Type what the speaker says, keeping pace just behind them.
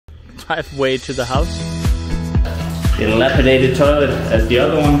driveway to the house. Dilapidated toilet as the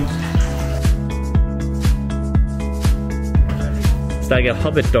other one. It's like a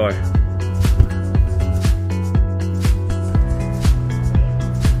hobbit door.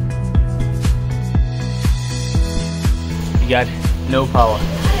 You got no power.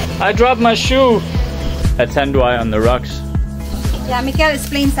 I dropped my shoe! That's hand dry on the rocks. Yeah, Mikael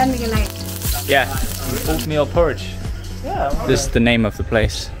explains something like. Yeah, oatmeal porridge. Yeah. This is the name of the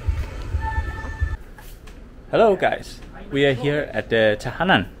place. Hello guys, we are here at the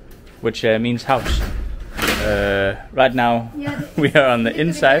Tahanan, which means house. Right now we are on the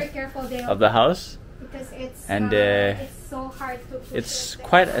inside of the house, and it's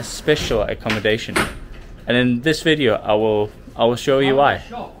quite a special accommodation. And in this video I will show you why.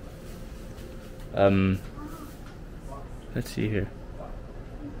 Let's see here.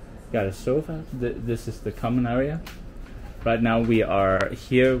 Got a sofa. This is the common area. Right now we are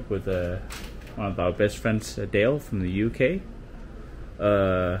here with one of our best friends, Dale from the UK.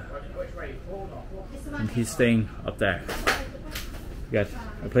 And he's staying up there. We got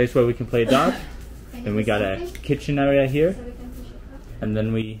a place where we can play dog. Then we got a kitchen area here. And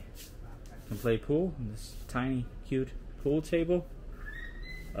then we can play pool on this tiny, cute pool table.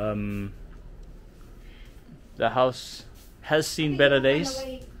 The house has seen better days,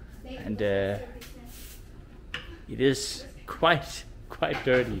 and it is quite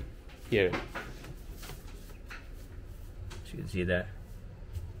dirty here. As you can see that.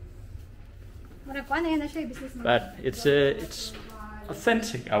 But it's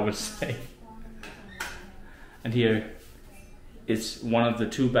authentic, I would say. And here is one of the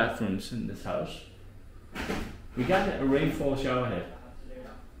 2 bathrooms in this house. We got a rainfall shower head.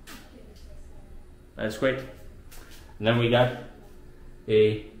 That's great. And then we got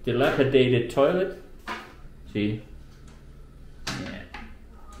a dilapidated toilet. See?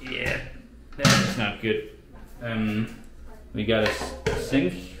 Yeah, that's not good. We got a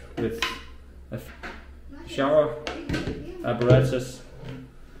sink with a shower apparatus.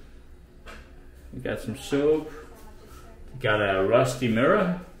 We got some soap. We got a rusty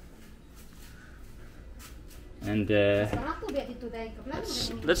mirror. And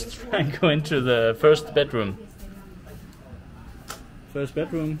let's try and go into the first bedroom. First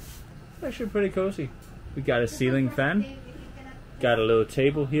bedroom, actually pretty cozy. We got a ceiling fan, got a little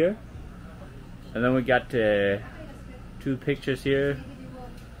table here, and then we got 2 pictures here,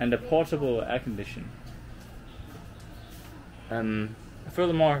 and a portable air conditioner.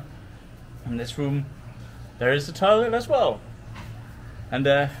 Furthermore, in this room there is a toilet as well, and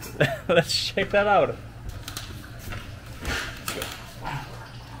let's check that out.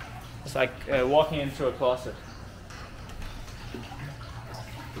 It's like walking into a closet.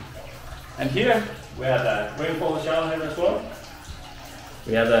 And here we have a rainfall shower head as well.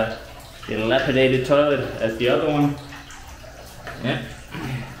 We have a dilapidated toilet as the other one. Yeah,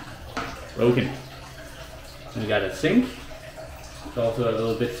 broken. We got a sink. It's also a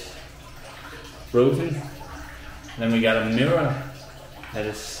little bit broken. Then we got a mirror that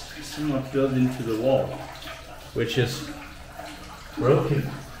is somewhat built into the wall, which is broken.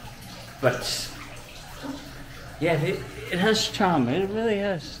 But yeah, it has charm. It really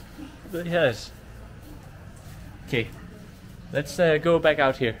has. It really has. Okay, let's go back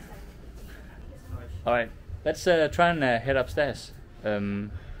out here. All right, let's try and head upstairs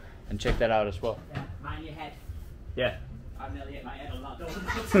and check that out as well. Yeah, mind your head. Yeah. I've nearly hit my head on that door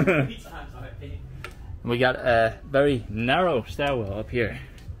 3 times already. We got a very narrow stairwell up here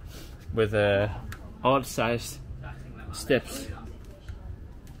with odd-sized steps.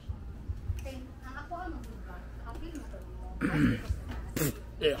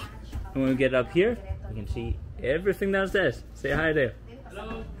 Yeah. And when we get up here, you can see everything downstairs. Say hi there.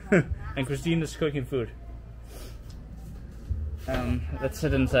 Hello. And Christina's cooking food. Let's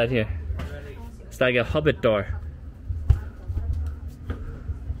sit inside here. It's like a hobbit door.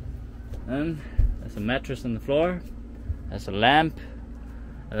 And there's a mattress on the floor. There's a lamp.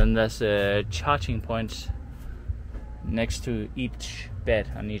 And then there's charging points next to each bed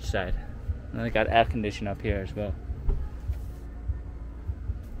on each side. And I got air conditioning up here as well.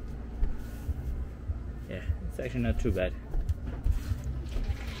 Yeah, it's actually not too bad.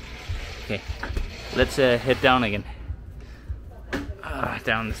 Okay, let's head down again.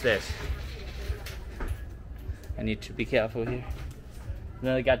 Down the stairs. I need to be careful here. And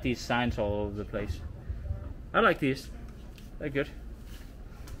then I got these signs all over the place. I like these. They're good.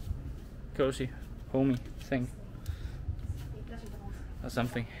 Cozy, homey thing. Or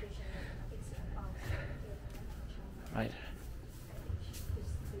something. Right.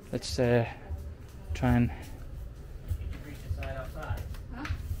 Let's try and...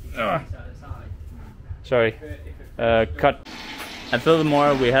 Sorry. Cut. And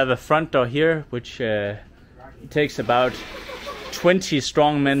furthermore, we have a front door here, which takes about 20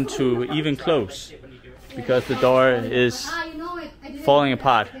 strong men to even close, because the door is falling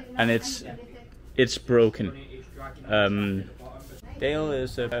apart and it's broken. Dale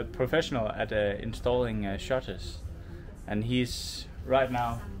is a professional at installing shutters, and he's right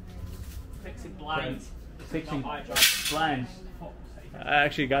now Fixing blinds. fixing blinds. I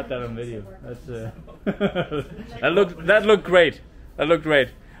actually got that on video. That's that looked great. That looked great,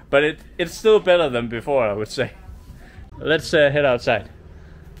 but it's still better than before, I would say. Let's head outside.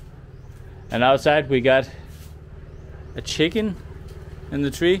 And outside we got a chicken in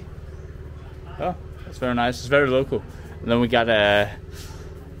the tree. Oh, that's very nice. It's very local. And then we got a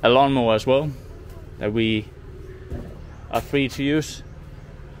lawnmower as well that we are free to use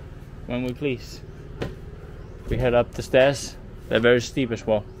when we please. We head up the stairs. They're very steep as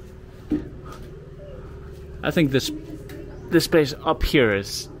well. I think this place up here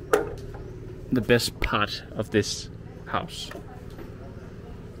is the best part of this house.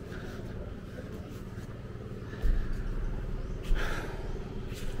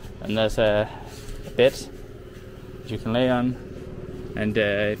 And there's a bed you can lay on, and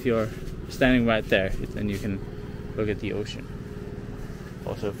if you're standing right there, then you can look at the ocean.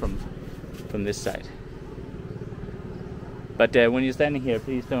 Also from this side. But when you're standing here,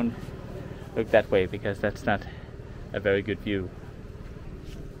 please don't look that way, because that's not a very good view.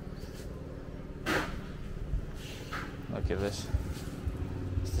 Look at this.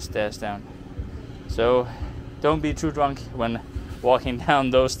 It's the stairs down. So don't be too drunk when walking down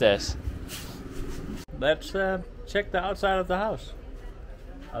those stairs. Let's check the outside of the house.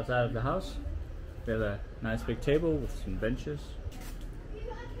 Outside of the house, we have a nice big table with some benches.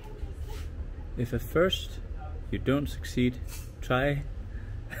 If at first you don't succeed, try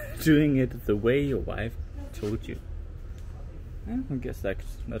doing it the way your wife told you. I guess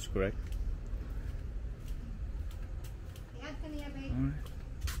that's correct. Alright.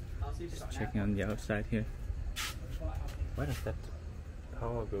 Just checking on the outside here. Where does that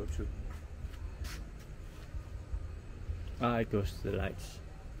power go to? Ah, it goes to the lights.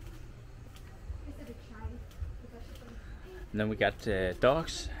 And then we got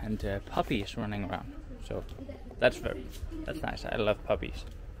dogs and puppies running around. So that's nice. I love puppies.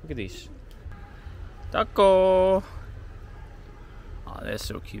 Look at these. Doggo! Oh, they're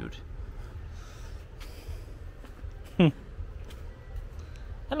so cute.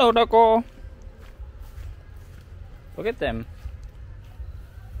 Hello, doggo! Look at them.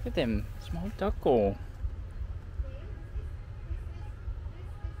 Look at them. Small doggo.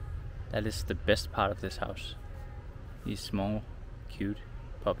 That is the best part of this house. These small, cute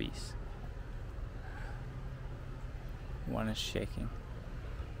puppies. One is shaking.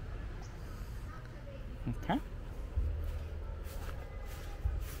 Okay.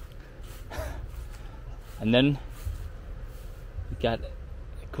 And then we got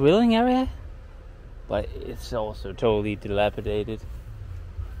a grilling area, but it's also totally dilapidated.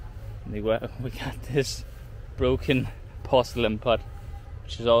 We got this broken porcelain pot,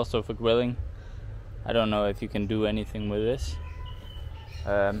 which is also for grilling. I don't know if you can do anything with this.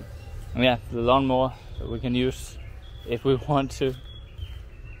 Yeah, the lawnmower that we can use if we want to.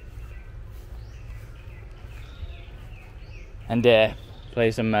 And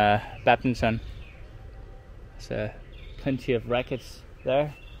play some badminton. There's plenty of rackets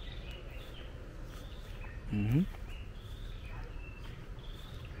there. And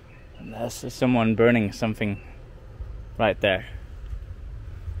there's someone burning something right there.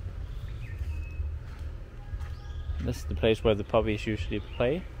 This is the place where the puppies usually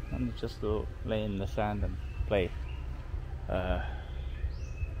play, and just lay in the sand and play. Yeah,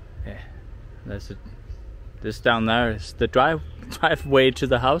 this down there is the driveway to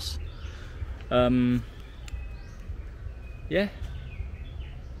the house. Yeah,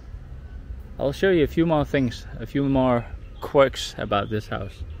 I'll show you a few more things, a few more quirks about this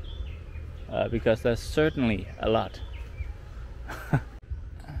house, because there's certainly a lot.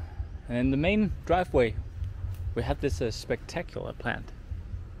 And in the main driveway, we have this spectacular plant.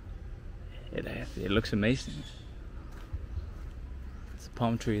 It looks amazing. It's a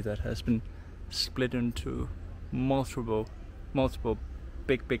palm tree that has been split into multiple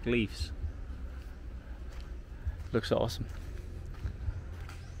big leaves. Looks awesome.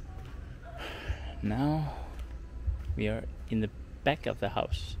 Now we are in the back of the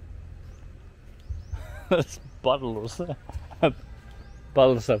house. There's bottles of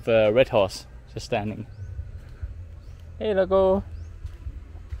Red Horse just standing. Hey, Logo!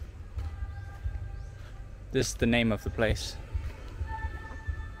 This is the name of the place.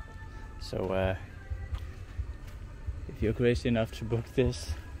 So if you're crazy enough to book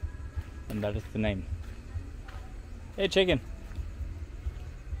this, then that is the name. Hey chicken!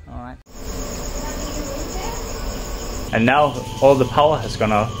 Alright. And now all the power has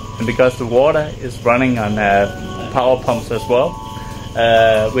gone off, and because the water is running on power pumps as well,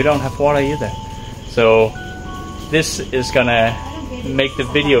 we don't have water either. So this is gonna make the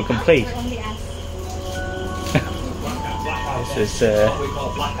video complete. This is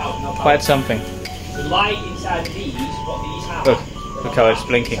quite something. The light inside these, what these have. Look how it's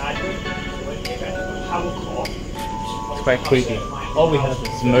blinking. It's quite creepy. All we have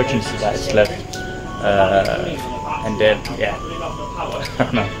is emergency lights left. And then, yeah, I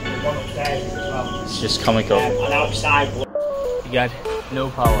don't know. It's just comical. You got no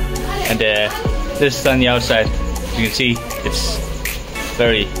power. And this is on the outside. You can see it's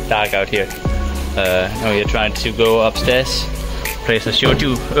very dark out here. Now we're trying to go upstairs. Place I showed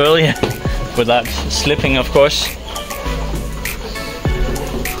you earlier, without slipping, of course.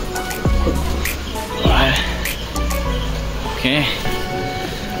 Okay.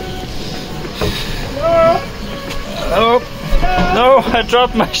 No! No! I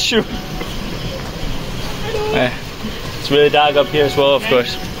dropped my shoe! It's really dark up here as well, of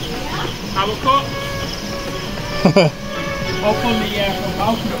course. I will cut. Open the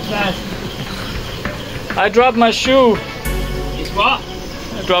mountain upstairs. I dropped my shoe! It's what?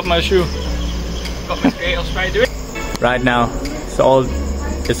 I dropped my shoe. Got mosquito spray, do it. Right now, it's all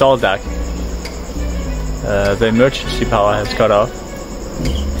dark. The emergency power has cut off.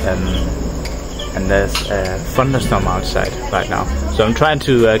 And there's a thunderstorm outside right now. So I'm trying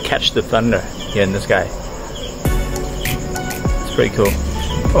to catch the thunder here in the sky. It's pretty cool.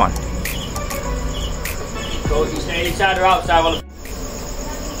 Come on. So you stay inside or outside?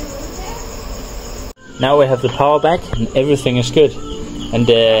 Now we have the power back and everything is good. And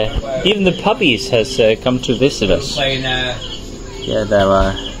even the puppies has come to visit us. Playing, Yeah, they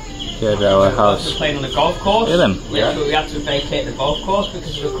were here at our house. Playing on the golf course. Look at them. Yeah. We had to vacate the golf course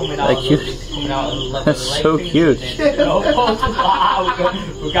because we were coming out. They're cute. That's so cute. We're going to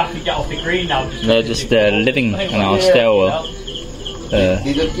have to get off the green now. They're just living on our stairwell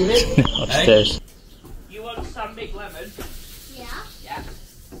upstairs. You want some big lemon? Yeah. Yeah.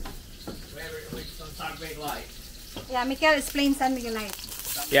 Where it was some big light. Yeah, Mikael explain San Miguel light.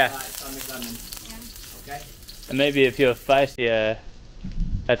 Yeah. Some big lemon. Yeah. Okay. And maybe if you're feisty, a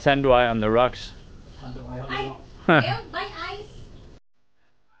tandoori on the rocks. My eyes.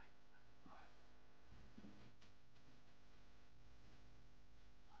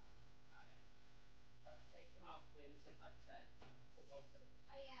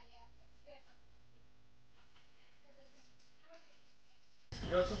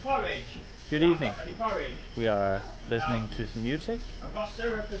 You want some porridge? Good evening. Any porridge? We are listening to some music, I've got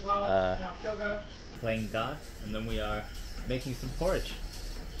syrup as well. Sugar. playing darts, and then we are making some porridge.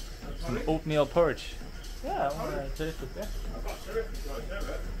 Some oatmeal porridge. Yeah, I want to taste it. Yeah. I've got syrup if you want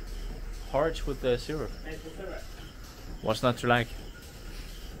syrup. Porridge with the syrup. Maple syrup. What's not to like?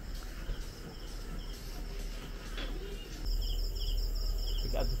 We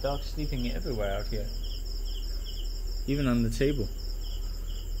got the dogs sleeping everywhere out here. Even on the table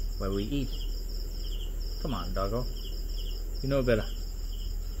where we eat. Come on, doggo. You know better.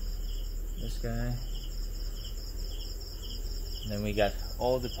 This guy. And then we got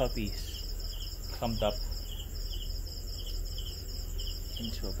all the puppies clumped up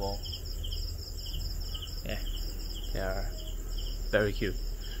into a ball. Yeah, they are very cute.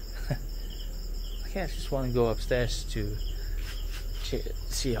 Okay, I just want to go upstairs to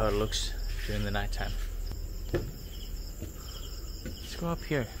see how it looks during the nighttime. Let's go up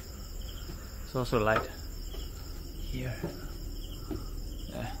here. There's also light here.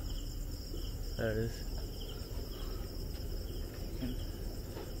 Yeah, there it is. You can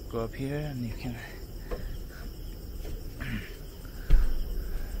go up here and you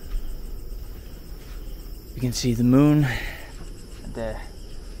can see the moon. And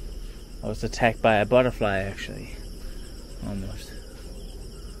I was attacked by a butterfly actually. Almost.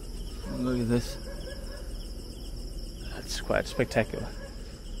 Look at this. That's quite spectacular.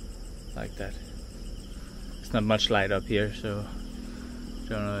 Like that. There's not much light up here, so I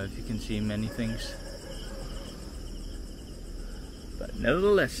don't know if you can see many things. But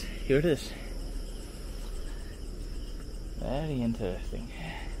nevertheless, here it is. Very interesting.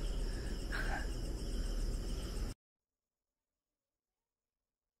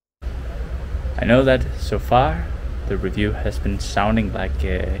 I know that so far the review has been sounding like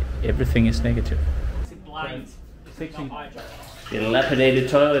everything is negative. Blind. Fixing dilapidated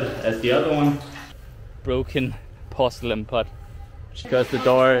toilet as the other one. Broken porcelain pot. because the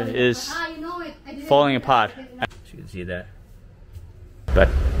door is falling apart. As you can see there. But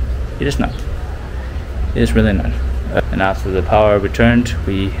it is not. It is really not. And after the power returned,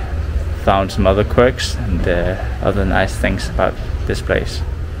 we found some other quirks and other nice things about this place.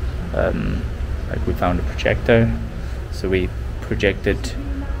 Like we found a projector, so we projected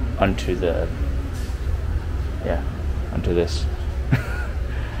onto the onto this,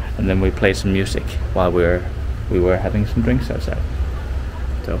 and then we played some music while we were having some drinks outside.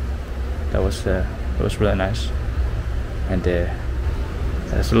 So that was really nice. And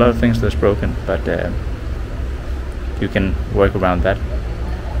there's a lot of things that's broken, but you can work around that.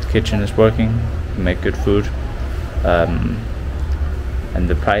 The kitchen is working. We make good food, and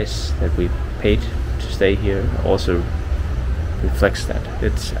the price that we paid to stay here also reflects that.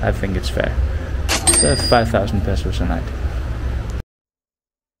 I think it's fair. It's 5,000 pesos a night.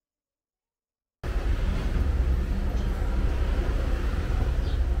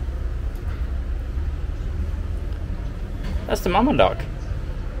 That's the mama dog.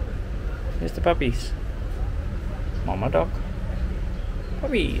 Here's the puppies. Mama dog.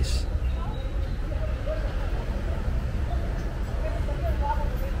 Puppies.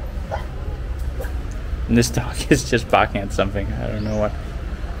 And this dog is just barking at something. I don't know what.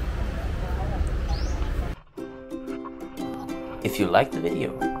 If you liked the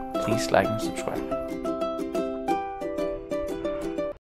video, please like and subscribe.